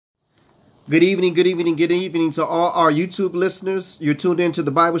Good evening, good evening, good evening to all our YouTube listeners. You're tuned into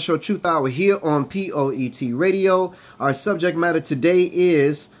the Bible Show Truth Hour here on POET Radio. Our subject matter today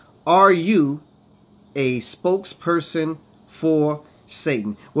is, are you a spokesperson for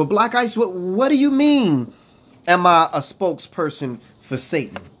Satan? Well, Black Ice, what do you mean, am I a spokesperson for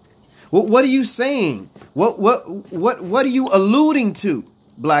Satan? What are you saying? What are you alluding to,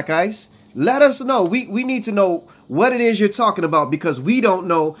 Black Ice? Let us know. We need to know what it is you're talking about, because we don't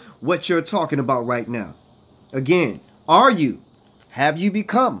know what you're talking about right now. Again, have you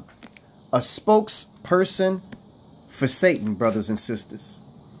become a spokesperson for Satan, brothers and sisters?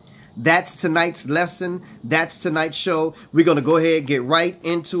 That's tonight's lesson. That's tonight's show. We're going to go ahead and get right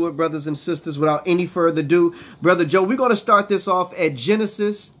into it, brothers and sisters, without any further ado. Brother Joe, we're going to start this off at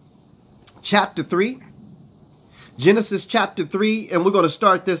Genesis chapter 3. Genesis chapter 3, and we're going to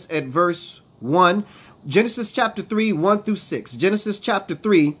start this at verse 1. Genesis chapter 3, 1 through 6. Genesis chapter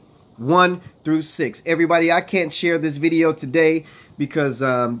 3, 1 through 6. Everybody, I can't share this video today because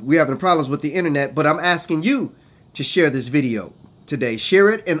we're having problems with the internet, but I'm asking you to share this video today. Share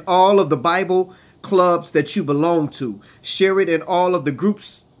it in all of the Bible clubs that you belong to. Share it in all of the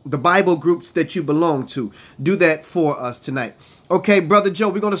groups, the Bible groups that you belong to. Do that for us tonight. Okay, Brother Joe,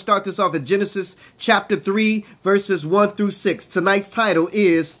 we're going to start this off at Genesis chapter 3, verses 1 through 6. Tonight's title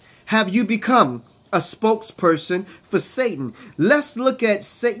is, have you become a spokesperson for Satan? Let's look at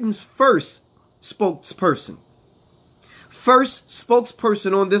Satan's first spokesperson. First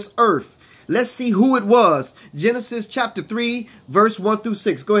spokesperson on this earth. Let's see who it was. Genesis chapter 3, verse 1 through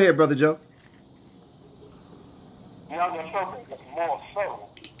 6. Go ahead, Brother Joe. Now the serpent was more subtle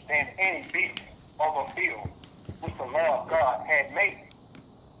than any beast of the field which the Lord God had made.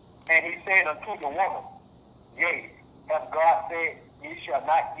 And he said unto the woman, Yea, hath God said, Ye shall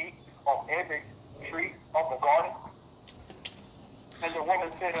not eat of every tree of the garden? And the woman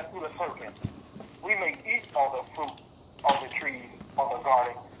said unto the serpent, We may eat of the fruit of the trees of the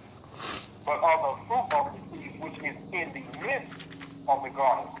garden, but of the fruit of the trees which is in the midst of the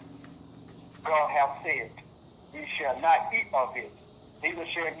garden, God hath said, Ye shall not eat of it, neither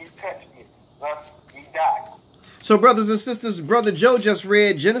shall ye touch it, lest ye die. So, brothers and sisters, Brother Joe just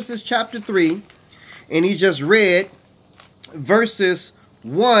read Genesis chapter 3, and he just read verses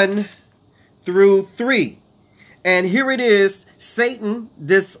 1 through 3. And here it is, Satan,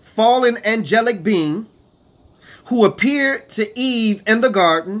 this fallen angelic being who appeared to Eve in the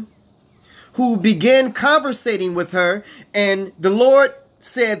garden, who began conversating with her, and the Lord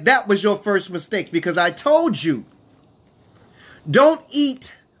said, that was your first mistake, because I told you, don't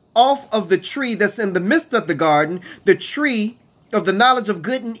eat off of the tree that's in the midst of the garden, the tree of the knowledge of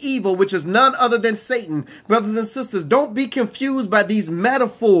good and evil, which is none other than Satan. Brothers and sisters, don't be confused by these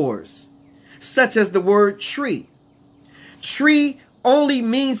metaphors, such as the word tree. Tree only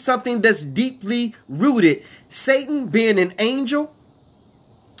means something that's deeply rooted. Satan being an angel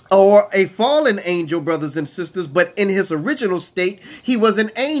or a fallen angel, brothers and sisters, but in his original state, he was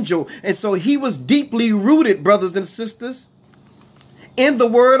an angel. And so he was deeply rooted, brothers and sisters, in the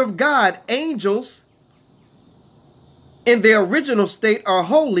word of God. Angels in their original state are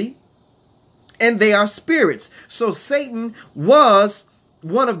holy and they are spirits. So Satan was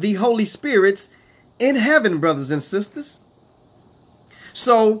one of the Holy Spirits in heaven, brothers and sisters.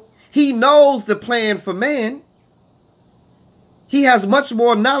 So he knows the plan for man. He has much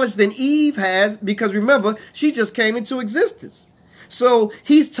more knowledge than Eve has, because remember, she just came into existence. So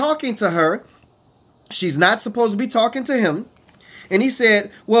he's talking to her. She's not supposed to be talking to him. And he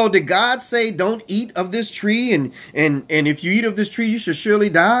said, well, did God say don't eat of this tree? And if you eat of this tree, you should surely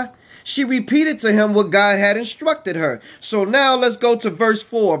die. She repeated to him what God had instructed her. So now let's go to verse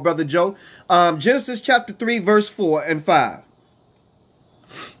 4, Brother Joe. Genesis chapter 3, verse 4 and 5.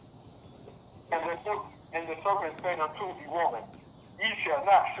 And the serpent said unto the woman, Ye shall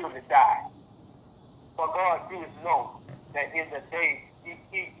not surely die. For God doeth know that in the day ye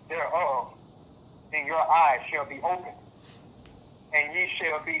eat thereof, then your eyes shall be opened, and ye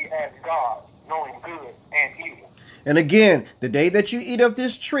shall be as God, knowing good and evil. And again, the day that you eat of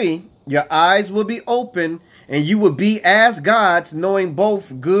this tree, your eyes will be open, and you will be as gods, knowing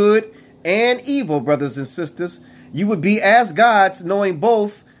both good and evil, brothers and sisters. You would be as gods, knowing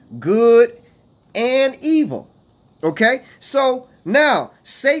both good and evil. Okay? So now,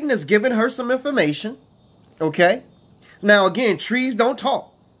 Satan has given her some information. Okay? Now, again, trees don't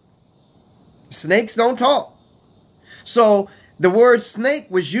talk. Snakes don't talk. So the word snake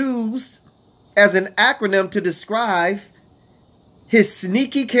was used as an acronym to describe his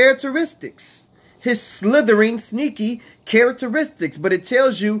sneaky characteristics, his slithering, sneaky characteristics, but it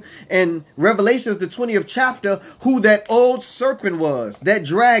tells you in Revelations, the 20th chapter, who that old serpent was, that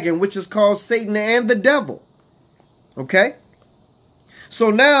dragon, which is called Satan and the devil. Okay? So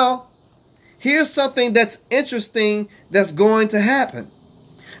now, here's something that's interesting that's going to happen.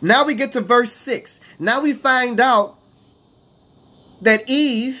 Now we get to verse 6. Now we find out that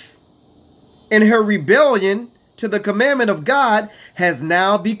Eve, in her rebellion to the commandment of God, has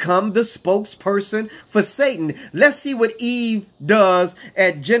now become the spokesperson for Satan. Let's see what Eve does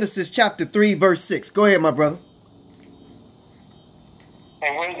at Genesis chapter 3, verse 6. Go ahead, my brother.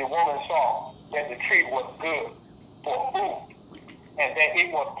 And when the woman saw that the tree was good for food, and that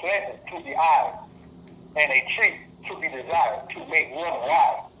it was pleasant to the eyes, and a tree to be desired to make one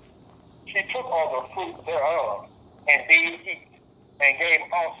wise, she took of the fruit thereof, and did eat, and gave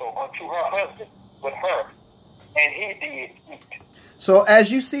also unto her husband with her, and he did eat. So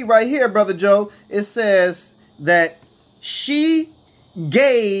as you see right here, Brother Joe, it says that she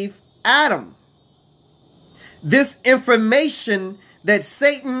gave Adam this information that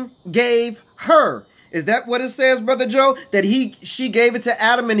Satan gave her. Is that what it says, Brother Joe? That she gave it to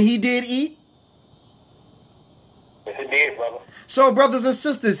Adam and he did eat? Yes, it did, brother. So, brothers and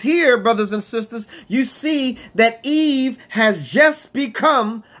sisters, here, brothers and sisters, you see that Eve has just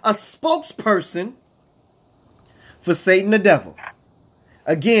become a spokesperson for Satan the devil.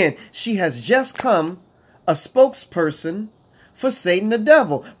 Again, she has just come a spokesperson for Satan the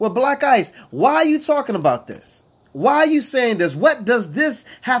devil. Well, Black Ice, why are you talking about this? Why are you saying this? What does this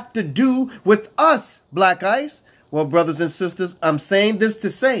have to do with us, Black Ice? Well, brothers and sisters, I'm saying this to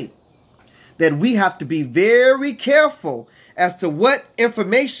say that we have to be very careful as to what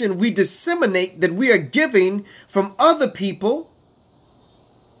information we disseminate that we are giving from other people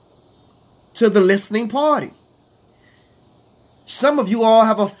to the listening party. Some of you all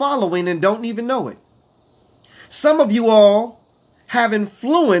have a following and don't even know it. Some of you all have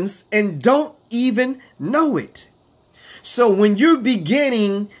influence and don't even know it. So when you're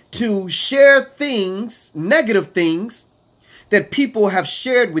beginning to share things, negative things, that people have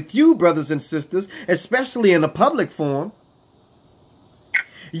shared with you, brothers and sisters, especially in a public forum,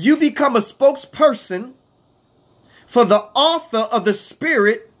 you become a spokesperson for the author of the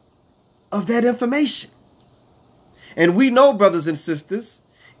spirit of that information. And we know, brothers and sisters,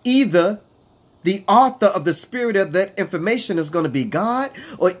 either the author of the spirit of that information is going to be God,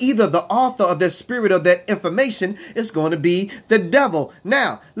 or either the author of the spirit of that information is going to be the devil.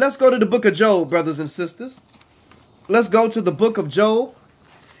 Now, let's go to the book of Job, brothers and sisters. Let's go to the book of Job.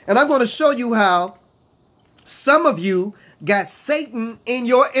 And I'm going to show you how some of you got Satan in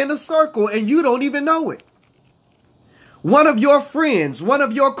your inner circle and you don't even know it. One of your friends, one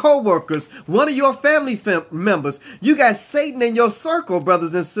of your co-workers, one of your family members, you got Satan in your circle,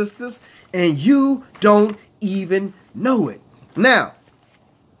 brothers and sisters, and you don't even know it. Now,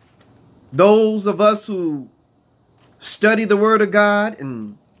 those of us who study the Word of God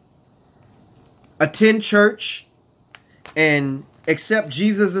and attend church and accept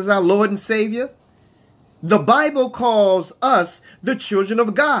Jesus as our Lord and Savior, the Bible calls us the children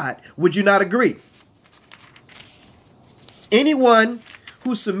of God. Would you not agree? Anyone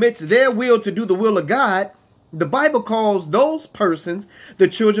who submits their will to do the will of God, the Bible calls those persons the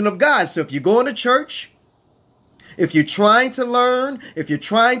children of God. So if you're going to church, if you're trying to learn, if you're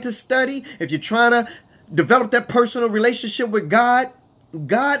trying to study, if you're trying to develop that personal relationship with God,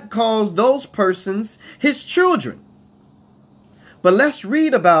 God calls those persons his children. But let's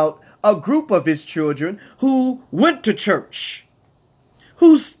read about a group of his children who went to church,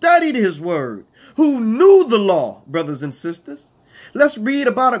 who studied his word, who knew the law, brothers and sisters. Let's read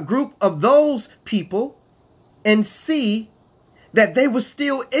about a group of those people and see that they were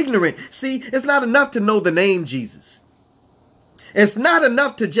still ignorant. See, it's not enough to know the name Jesus. It's not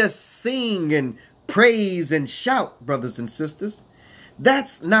enough to just sing and praise and shout, brothers and sisters.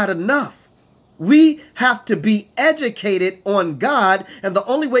 That's not enough. We have to be educated on God, and the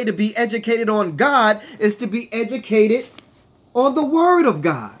only way to be educated on God is to be educated on the Word of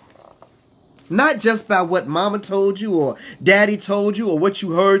God. Not just by what mama told you or daddy told you or what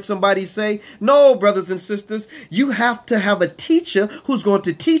you heard somebody say. No, brothers and sisters, you have to have a teacher who's going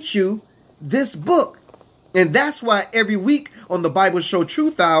to teach you this book. And that's why every week on the Bible Show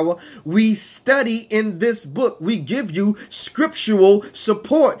Truth Hour, we study in this book. We give you scriptural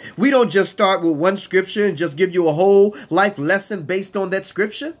support. We don't just start with one scripture and just give you a whole life lesson based on that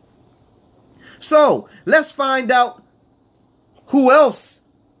scripture. So let's find out who else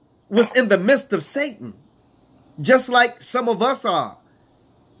was in the midst of Satan, just like some of us are.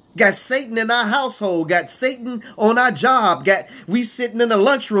 Got Satan in our household. Got Satan on our job. We sitting in the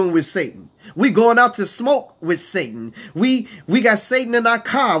lunchroom with Satan. We going out to smoke with Satan. We got Satan in our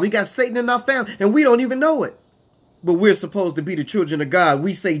car. We got Satan in our family, and we don't even know it. But we're supposed to be the children of God.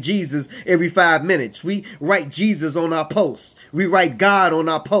 We say Jesus every 5 minutes. We write Jesus on our posts. We write God on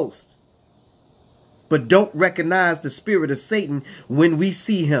our posts. But don't recognize the spirit of Satan when we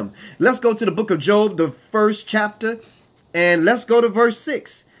see him. Let's go to the book of Job, the 1st chapter, and let's go to verse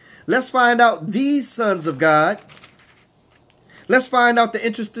 6. Let's find out these sons of God. Let's find out the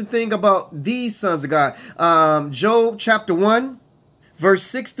interesting thing about these sons of God. Job chapter 1, verse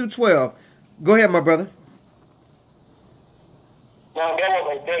 6 through 12. Go ahead, my brother. Now there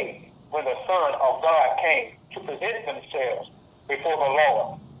was a day when the Son of God came to present themselves before the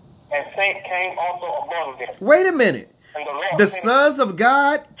Lord, and Satan came also among them. Wait a minute. And the Lord The sons of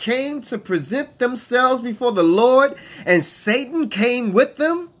God came to present themselves before the Lord, and Satan came with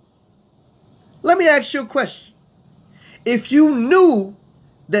them? Let me ask you a question. If you knew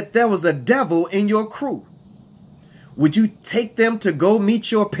that there was a devil in your crew, would you take them to go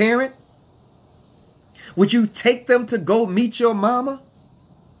meet your parent? Would you take them to go meet your mama?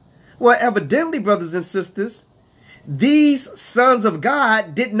 Well, evidently, brothers and sisters, these sons of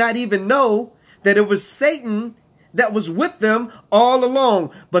God did not even know that it was Satan that was with them all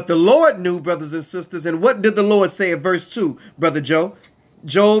along. But the Lord knew, brothers and sisters. And what did the Lord say in verse 2, Brother Joe?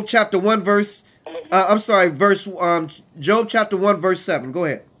 Job chapter 1, verse... Job chapter 1, verse 7. Go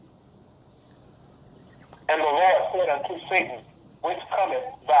ahead. And the Lord said unto Satan, whence comest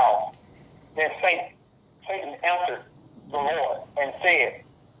thou? Then Satan answered the Lord and said,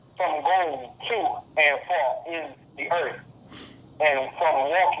 from going to and fro in the earth, and from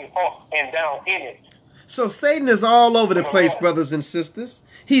walking up and down in it. So Satan is all over the place, brothers and sisters.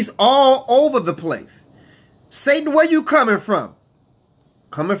 He's all over the place. Satan, where you coming from?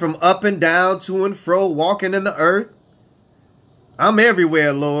 Coming from up and down, to and fro, walking in the earth. I'm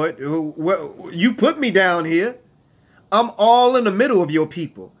everywhere, Lord. You put me down here. I'm all in the middle of your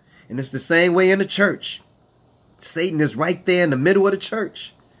people. And it's the same way in the church. Satan is right there in the middle of the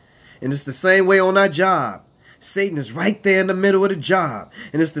church. And it's the same way on our job. Satan is right there in the middle of the job.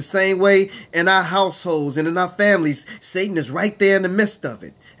 And it's the same way in our households and in our families. Satan is right there in the midst of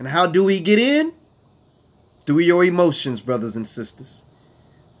it. And how do we get in? Through your emotions, brothers and sisters.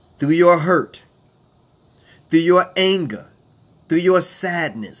 Through your hurt. Through your anger. Through your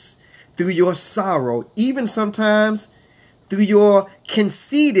sadness. Through your sorrow. Even sometimes through your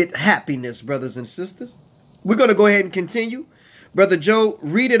conceited happiness, brothers and sisters. We're going to go ahead and continue. Brother Joe,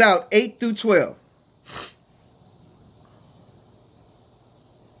 read it out, 8 through 12.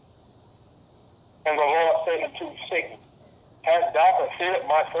 And the Lord said unto Satan, hast thou considered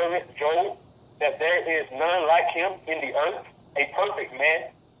my servant Job, that there is none like him in the earth, a perfect man,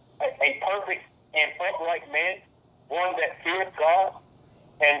 a perfect and upright man, one that feareth God,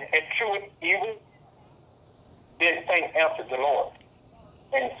 and escheweth evil? Then Satan answered the Lord,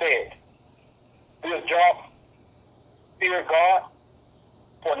 and said, does Job fear God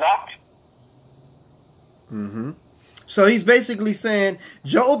or not? So he's basically saying,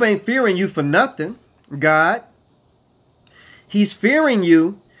 Job ain't fearing you for nothing, God. He's fearing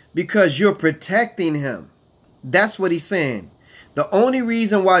you because you're protecting him. That's what he's saying. The only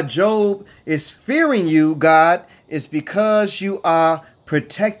reason why Job is fearing you, God, is because you are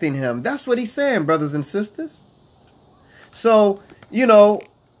protecting him. That's what he's saying, brothers and sisters. So, you know,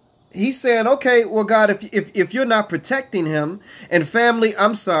 he's saying, okay, well, God, if you're not protecting him, and family,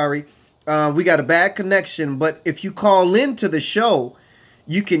 I'm sorry, we got a bad connection, but if you call into the show,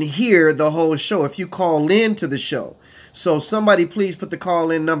 you can hear the whole show if you call into the show. So somebody please put the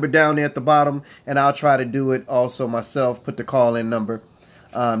call-in number down there at the bottom, and I'll try to do it also myself, put the call-in number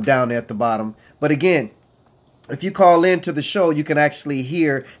down there at the bottom. But again, if you call into the show, you can actually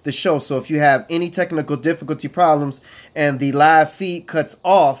hear the show. So if you have any technical difficulty problems and the live feed cuts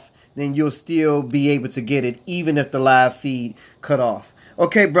off, then you'll still be able to get it, even if the live feed cut off.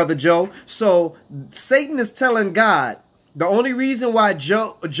 Okay, Brother Joe. So Satan is telling God, the only reason why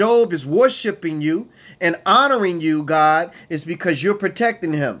Job is worshiping you and honoring you, God, is because you're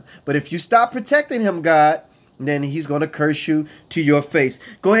protecting him. But if you stop protecting him, God, then he's going to curse you to your face.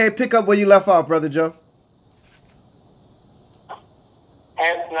 Go ahead, pick up where you left off, Brother Joe.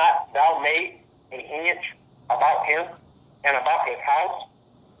 Hast not thou made a hedge about him and about his house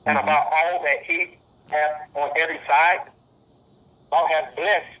and about all that he hath on every side? Thou hast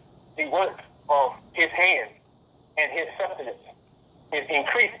blessed the work of his hand, and his sustenance is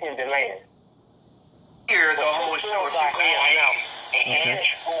increased in the land. Hear the whole show if you call out.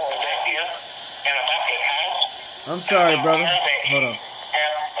 I'm sorry, brother. Hold on.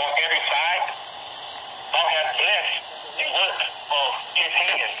 on every side. Thou hast blessed the work of his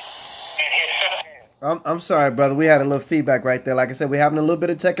hands, and his son. I'm sorry, brother. We had a little feedback right there. Like I said, we're having a little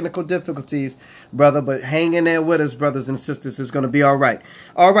bit of technical difficulties, brother. But hang in there with us, brothers and sisters. It's going to be all right.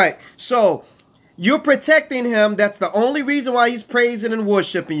 All right. So you're protecting him. That's the only reason why he's praising and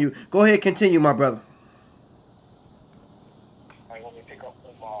worshiping you. Go ahead. Continue, my brother. I want to pick up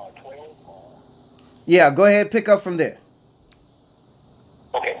from 12. Yeah, go ahead. Pick up from there.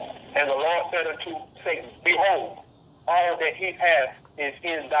 Okay. And the Lord said unto Satan, Behold, all that he hath is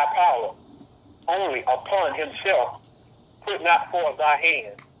in thy power. Only upon himself put not forth thy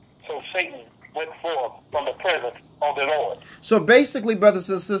hand. So Satan went forth from the presence of the Lord. So basically, brothers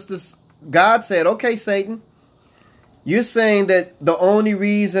and sisters, God said, okay, Satan, you're saying that the only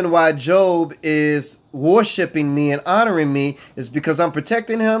reason why Job is worshiping me and honoring me is because I'm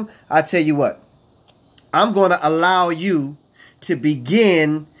protecting him. I tell you what, I'm going to allow you to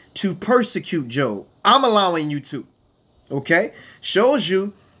begin to persecute Job. I'm allowing you to. Okay? Shows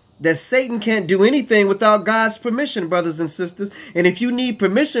you that Satan can't do anything without God's permission, brothers and sisters. And if you need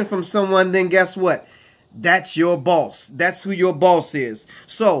permission from someone, then guess what? That's your boss. That's who your boss is.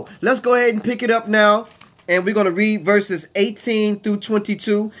 So let's go ahead and pick it up now. And we're going to read verses 18 through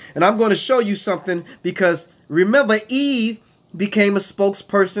 22. And I'm going to show you something because remember, Eve became a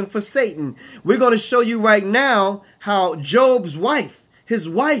spokesperson for Satan. We're going to show you right now how Job's wife, his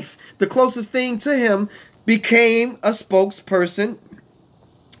wife, the closest thing to him, became a spokesperson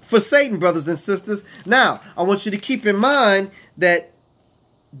for Satan, brothers and sisters. Now, I want you to keep in mind that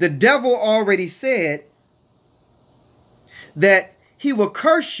the devil already said that he will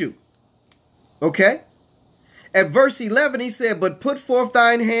curse you. Okay? At verse 11, he said, But put forth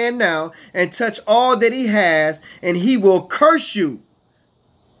thine hand now and touch all that he has, and he will curse you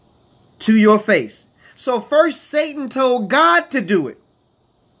to your face. So first, Satan told God to do it.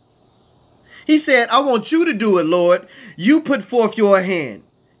 He said, I want you to do it, Lord. You put forth your hand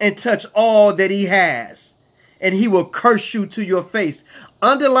and touch all that he has, and he will curse you to your face.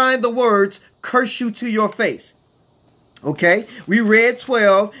 Underline the words, curse you to your face. Okay, we read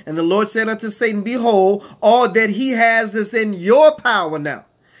 12, and the Lord said unto Satan, Behold, all that he has is in your power now.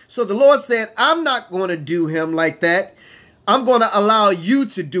 So the Lord said, I'm not going to do him like that. I'm going to allow you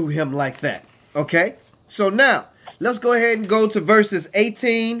to do him like that. Okay, so now let's go ahead and go to verses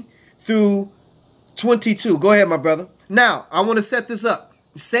 18 through 22. Go ahead, my brother. Now, I want to set this up.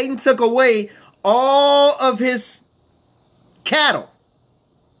 Satan took away all of his cattle,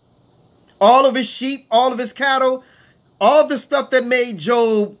 all of his sheep, all of his cattle, all the stuff that made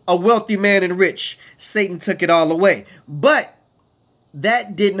Job a wealthy man and rich. Satan took it all away. But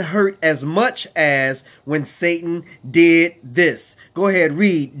that didn't hurt as much as when Satan did this. Go ahead,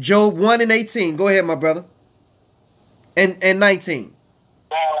 read Job 1 and 18. Go ahead, my brother. And 19.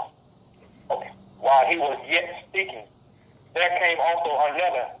 While he was yet speaking, there came also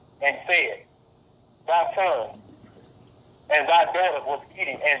another and said, Thy son and thy daughter was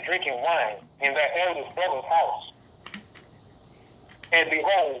eating and drinking wine in their eldest brother's house. And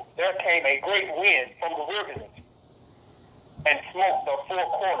behold, there came a great wind from the wilderness, and smote the four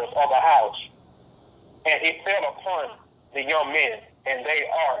corners of the house. And it fell upon the young men, and they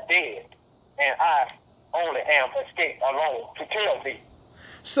are dead. And I only am escaped alone to tell thee.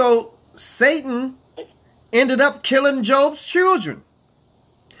 So Satan ended up killing Job's children,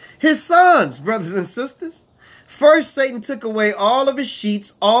 his sons, brothers and sisters. First, Satan took away all of his sheep,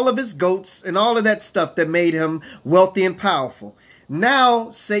 all of his goats, and all of that stuff that made him wealthy and powerful.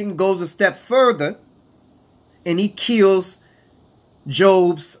 Now, Satan goes a step further, and he kills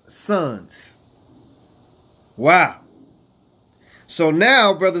Job's sons. Wow. So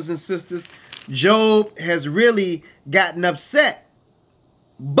now, brothers and sisters, Job has really gotten upset.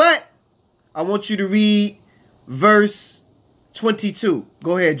 But I want you to read verse 22.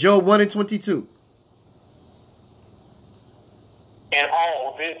 Go ahead, Job 1 and 22. And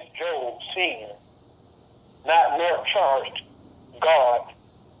all this Job sinned, not nor charged God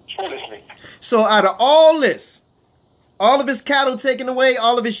foolishly. So out of all this, all of his cattle taken away,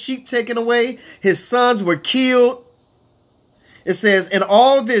 all of his sheep taken away, his sons were killed. It says, in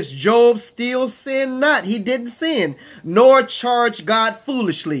all this, Job still sinned not. He didn't sin, nor charged God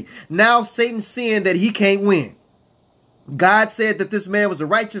foolishly. Now Satan's seeing that he can't win. God said that this man was a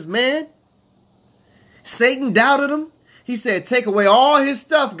righteous man. Satan doubted him. He said, take away all his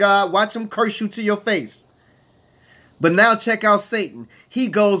stuff, God. Watch him curse you to your face. But now check out Satan. He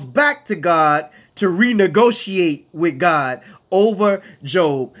goes back to God to renegotiate with God over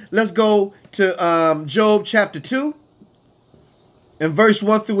Job. Let's go to Job chapter 2 and verse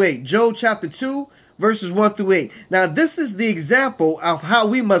 1 through 8. Job chapter 2, verses 1 through 8. Now, this is the example of how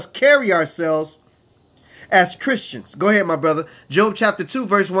we must carry ourselves as Christians. Go ahead, my brother. Job chapter 2,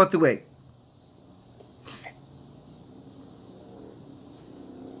 verse 1 through 8.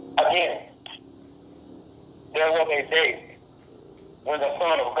 Again, there was a day when the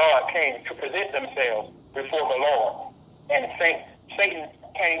Son of God came to present themselves before the Lord, and Satan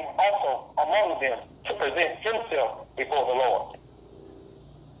came also among them to present himself before the Lord.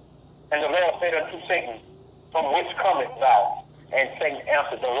 And the Lord said unto Satan, From whence comest thou? And Satan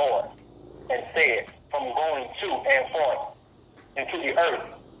answered the Lord, and said, From going to and fro into the earth,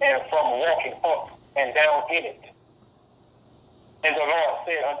 and from walking up and down in it. And the Lord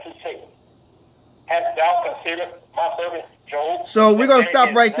said unto Satan, Hast thou considered my servant Job? So we're going to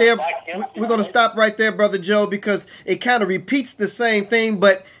stop right there. We're going to stop right there, Brother Joe, because it kind of repeats the same thing,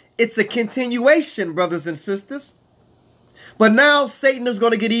 but it's a continuation, brothers and sisters. But now Satan is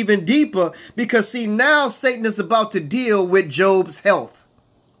going to get even deeper because, see, now Satan is about to deal with Job's health.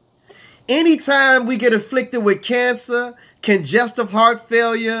 Anytime we get afflicted with cancer, congestive heart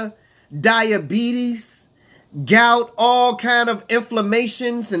failure, diabetes, gout, all kind of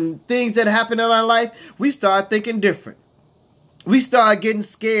inflammations and things that happen in our life, we start thinking different. We start getting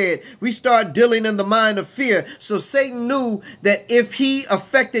scared. We start dealing in the mind of fear. So Satan knew that if he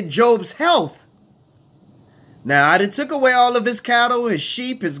affected Job's health, now I done took away all of his cattle, his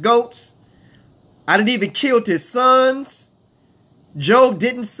sheep, his goats. I done even killed his sons. Job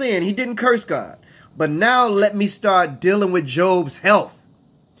didn't sin. He didn't curse God. But now let me start dealing with Job's health.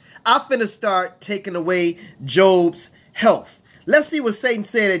 I'm finna start taking away Job's health. Let's see what Satan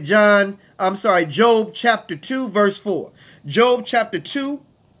said at Job chapter 2, verse 4. Job chapter 2,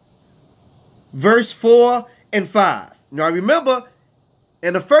 verse 4 and 5. Now remember,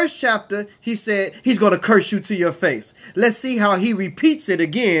 in the first chapter, he said he's going to curse you to your face. Let's see how he repeats it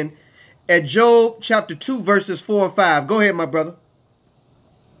again at Job chapter 2, verses 4 and 5. Go ahead, my brother.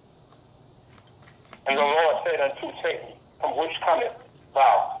 And the Lord said unto Satan, From which cometh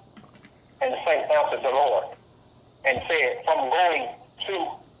thou? And Satan answered the Lord, and said, From going to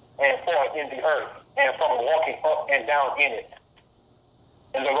and fro in the earth, and from walking up and down in it.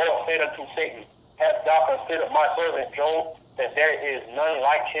 And the Lord said unto Satan, Hast thou considered my servant Job, that there is none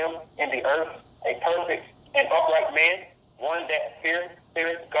like him in the earth, a perfect and upright man, one that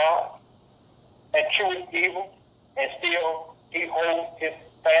feareth God, and cheweth evil, and still he holds his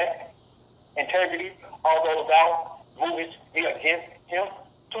fast integrity, although thou movest against him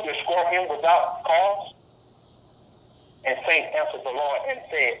to destroy him without cause? And Satan answered the Lord and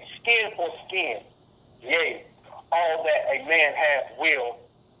said, Skin for skin, yea, all that a man hath will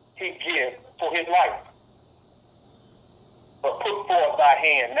he give for his life. But put forth thy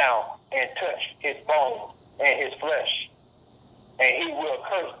hand now, and touch his bone and his flesh, and he will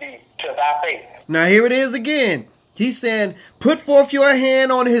curse thee to thy face. Now here it is again. He's saying, put forth your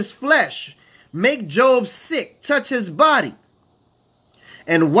hand on his flesh. Make Job sick. Touch his body.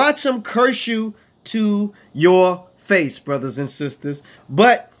 And watch him curse you to your face, brothers and sisters.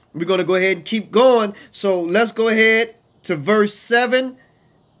 But we're going to go ahead and keep going. So let's go ahead to verse 7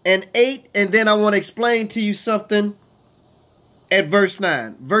 and 8. And then I want to explain to you something at verse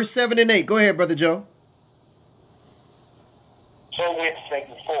 9. Verse 7 and 8. Go ahead, Brother Joe. So went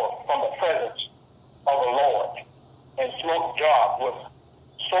Satan forth from the presence of the Lord, and smote Job with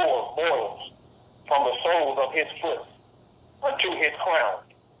sore boils from the soles of his foot unto his crown.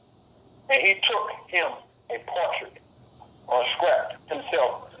 And he took him a portrait, or scrapped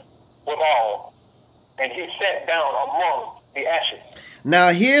himself withal, and he sat down among the ashes. Now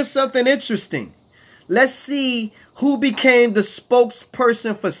here's something interesting. Let's see who became the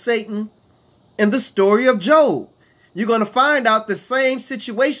spokesperson for Satan in the story of Job. You're going to find out the same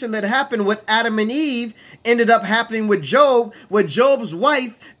situation that happened with Adam and Eve ended up happening with Job, where Job's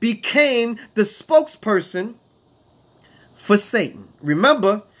wife became the spokesperson for Satan.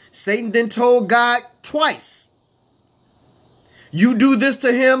 Remember, Satan then told God twice, you do this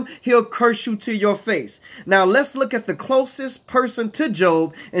to him, he'll curse you to your face. Now let's look at the closest person to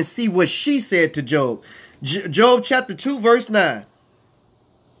Job and see what she said to Job. Job chapter 2, verse 9.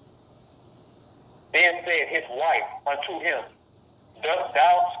 Then said his wife unto him, Dost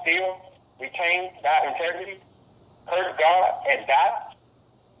thou still retain thy integrity, curse God, and die?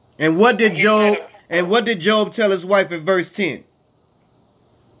 And what did Job tell his wife in verse 10?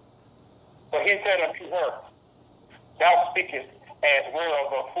 But he said unto her, Thou speakest as one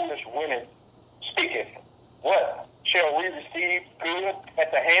of the foolish women speaketh. What? Shall we receive good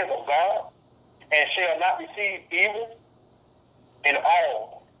at the hands of God, and shall not receive evil? In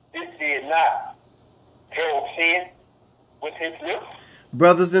all, this did not Job sin with his lips?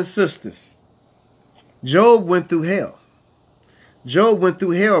 Brothers and sisters, Job went through hell. Job went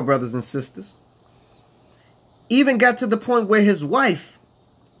through hell, brothers and sisters. Even got to the point where his wife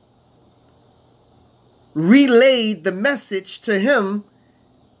relayed the message to him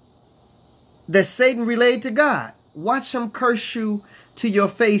that Satan relayed to God. Watch him curse you to your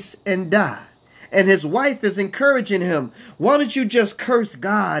face and die. And his wife is encouraging him. Why don't you just curse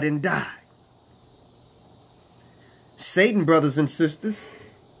God and die? Satan, brothers and sisters,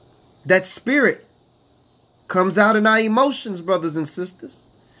 that spirit comes out in our emotions, brothers and sisters.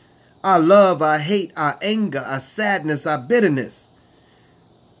 Our love, our hate, our anger, our sadness, our bitterness.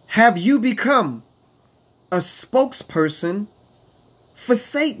 Have you become a spokesperson for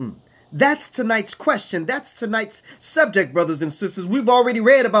Satan? That's tonight's question. That's tonight's subject, brothers and sisters. We've already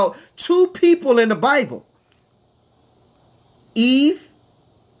read about two people in the Bible. Eve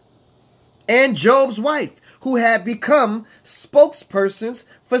and Job's wife, who had become spokespersons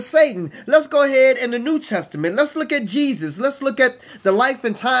for Satan. Let's go ahead in the New Testament. Let's look at Jesus. Let's look at the life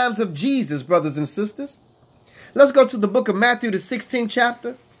and times of Jesus, brothers and sisters. Let's go to the book of Matthew, the 16th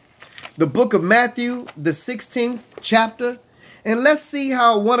chapter. The book of Matthew, the 16th chapter. And let's see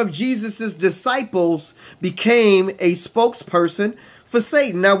how one of Jesus's disciples became a spokesperson for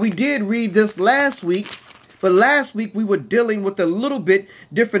Satan. Now, we did read this last week, but last week we were dealing with a little bit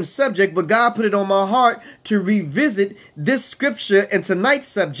different subject, but God put it on my heart to revisit this scripture. And tonight's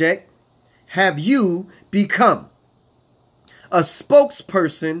subject, have you become a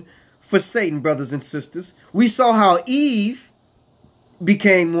spokesperson for Satan, brothers and sisters? We saw how Eve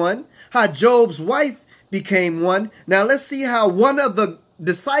became one, how Job's wife became one. Now let's see how one of the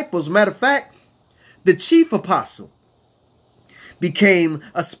disciples, matter of fact, the chief apostle, became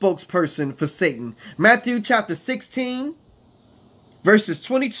a spokesperson for Satan. Matthew chapter 16, verses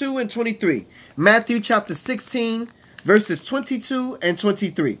 22 and 23. Matthew chapter 16, verses 22 and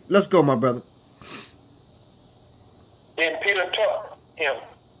 23. Let's go, my brother. Then Peter took him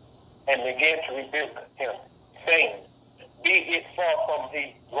and began to rebuke him, saying, Be it far from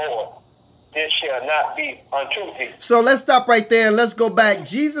thee, Lord. This shall not be unto thee. So let's stop right there and let's go back.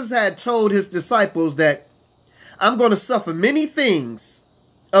 Jesus had told his disciples that I'm going to suffer many things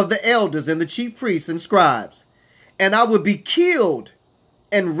of the elders and the chief priests and scribes, and I will be killed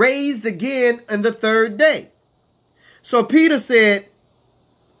and raised again on the third day. So Peter said,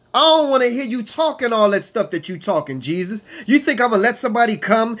 I don't want to hear you talking all that stuff that you talking, Jesus. You think I'm going to let somebody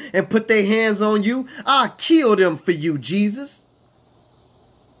come and put their hands on you? I'll kill them for you, Jesus.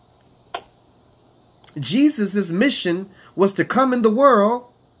 Jesus' mission was to come in the world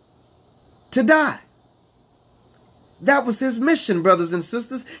to die. That was his mission, brothers and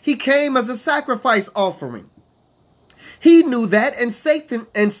sisters. He came as a sacrifice offering. He knew that, and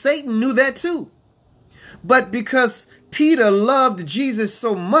Satan knew that too. But because Peter loved Jesus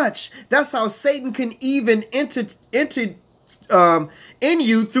so much, that's how Satan can even enter in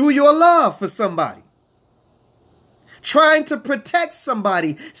you through your love for somebody. Trying to protect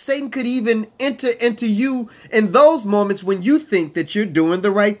somebody, Satan could even enter into you in those moments when you think that you're doing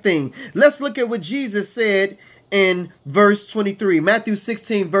the right thing. Let's look at what Jesus said in verse 23. Matthew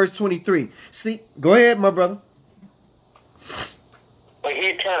 16, verse 23. See, go ahead, my brother. But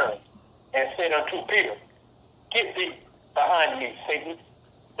he turned and said unto Peter, Get thee behind me, Satan.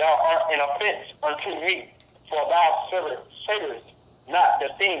 Thou art an offense unto me, for thou servest not the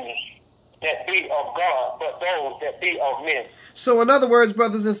things that be of God, but those that be of men. So in other words,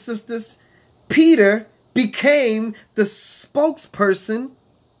 brothers and sisters, Peter became the spokesperson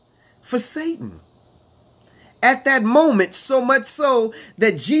for Satan. At that moment, so much so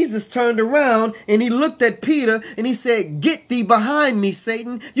that Jesus turned around and he looked at Peter and he said, Get thee behind me,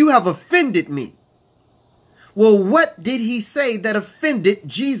 Satan. You have offended me. Well, what did he say that offended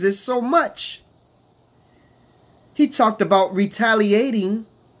Jesus so much? He talked about retaliating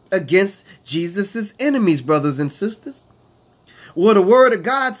against Jesus's enemies, brothers and sisters. Well, the word of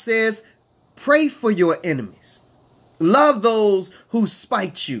God says, pray for your enemies. Love those who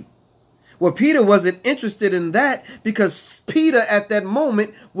spite you. Well, Peter wasn't interested in that because Peter at that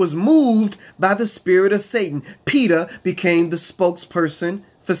moment was moved by the spirit of Satan. Peter became the spokesperson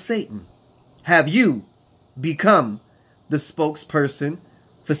for Satan. Have you become the spokesperson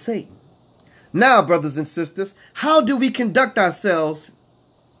for Satan? Now, brothers and sisters, how do we conduct ourselves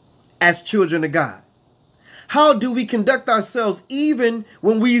as children of God? How do we conduct ourselves even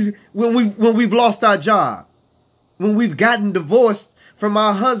when we've lost our job, when we've gotten divorced from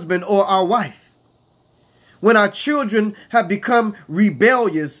our husband or our wife, when our children have become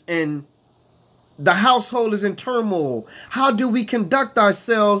rebellious and the household is in turmoil? How do we conduct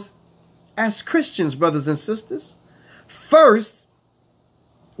ourselves as Christians, brothers and sisters? First,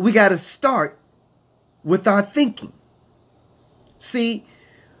 we got to start with our thinking. See,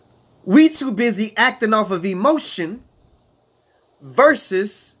 we too busy acting off of emotion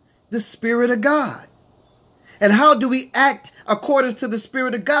versus the Spirit of God. And how do we act according to the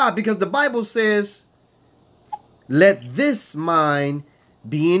Spirit of God? Because the Bible says, let this mind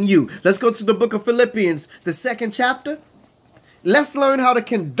be in you. Let's go to the book of Philippians, the 2nd chapter. Let's learn how to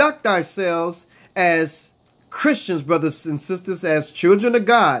conduct ourselves as Christians, brothers and sisters, as children of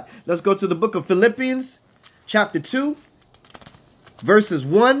God. Let's go to the book of Philippians, chapter 2, verses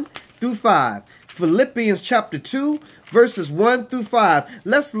 1 through 5. Philippians chapter 2, verses 1 through 5.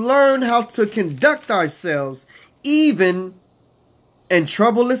 Let's learn how to conduct ourselves even in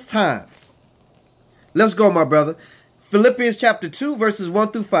troublous times. Let's go, my brother. Philippians chapter 2, verses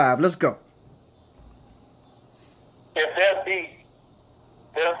 1 through 5. Let's go. If there be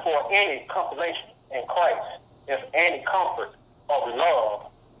therefore any consolation in Christ, if any comfort of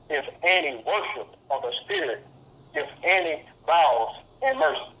love, if any worship of the Spirit, if any vows and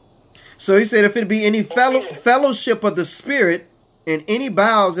mercy. So he said, if it be any fellowship of the Spirit and any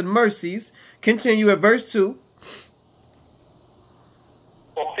bowels and mercies, continue at verse 2.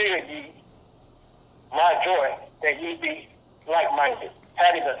 Fulfill ye my joy, that ye be like-minded,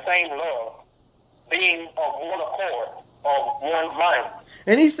 having the same love, being of one accord, of one mind.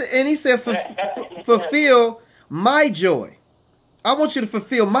 And he said, fulfill my joy. I want you to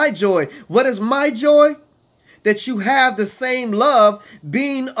fulfill my joy. What is my joy? That you have the same love,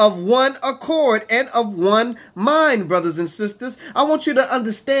 being of one accord and of one mind, brothers and sisters. I want you to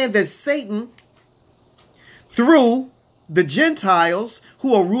understand that Satan, through the Gentiles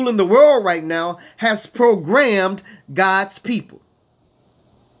who are ruling the world right now, has programmed God's people.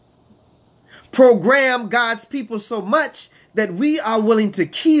 Programmed God's people so much that we are willing to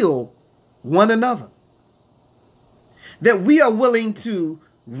kill one another. That we are willing to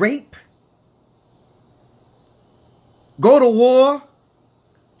rape, go to war,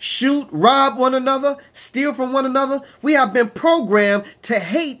 shoot, rob one another, steal from one another. We have been programmed to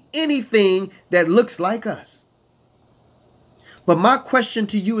hate anything that looks like us. But my question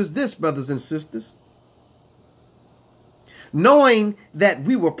to you is this, brothers and sisters. Knowing that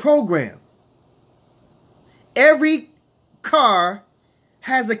we were programmed, every car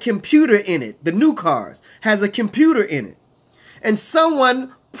has a computer in it. The new cars has a computer in it. And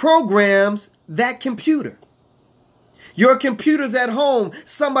someone programs that computer. Your computer's at home.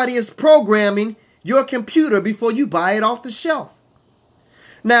 Somebody is programming your computer before you buy it off the shelf.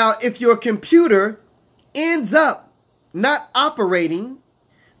 Now, if your computer ends up not operating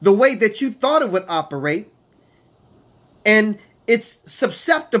the way that you thought it would operate, and it's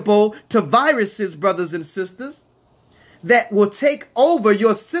susceptible to viruses, brothers and sisters, that will take over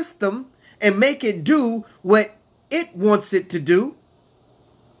your system and make it do what it wants it to do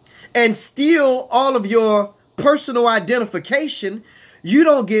and steal all of your personal identification, you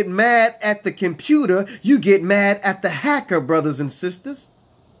don't get mad at the computer, you get mad at the hacker, brothers and sisters.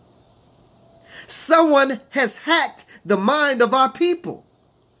 Someone has hacked the mind of our people.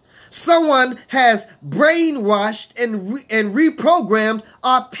 Someone has brainwashed and reprogrammed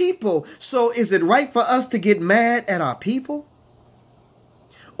our people. So is it right for us to get mad at our people?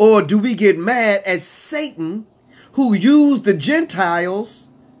 Or do we get mad at Satan, who used the Gentiles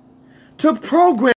to program